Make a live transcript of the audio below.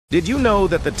Did you know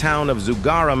that the town of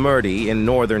Zugarramurdi in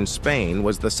northern Spain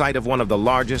was the site of one of the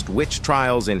largest witch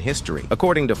trials in history?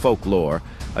 According to folklore,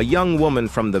 a young woman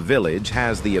from the village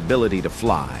has the ability to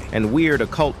fly, and weird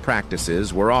occult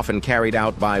practices were often carried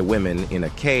out by women in a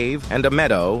cave and a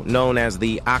meadow known as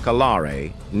the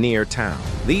Aquelarre near town.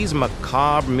 These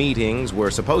macabre meetings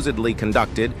were supposedly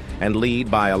conducted and led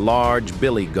by a large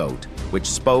billy goat, which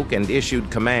spoke and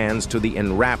issued commands to the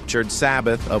enraptured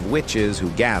Sabbath of witches who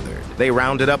gathered. They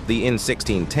rounded up in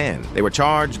 1610. They were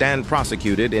charged and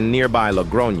prosecuted in nearby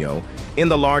Logroño in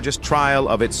the largest trial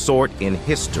of its sort in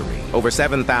history. Over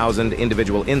 7,000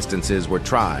 individual instances were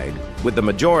tried, with the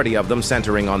majority of them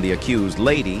centering on the accused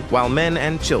lady, while men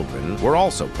and children were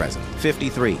also present.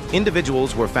 53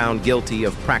 individuals were found guilty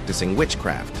of practicing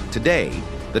witchcraft. Today,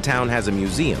 the town has a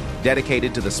museum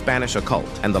dedicated to the Spanish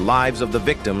occult and the lives of the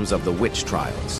victims of the witch trials.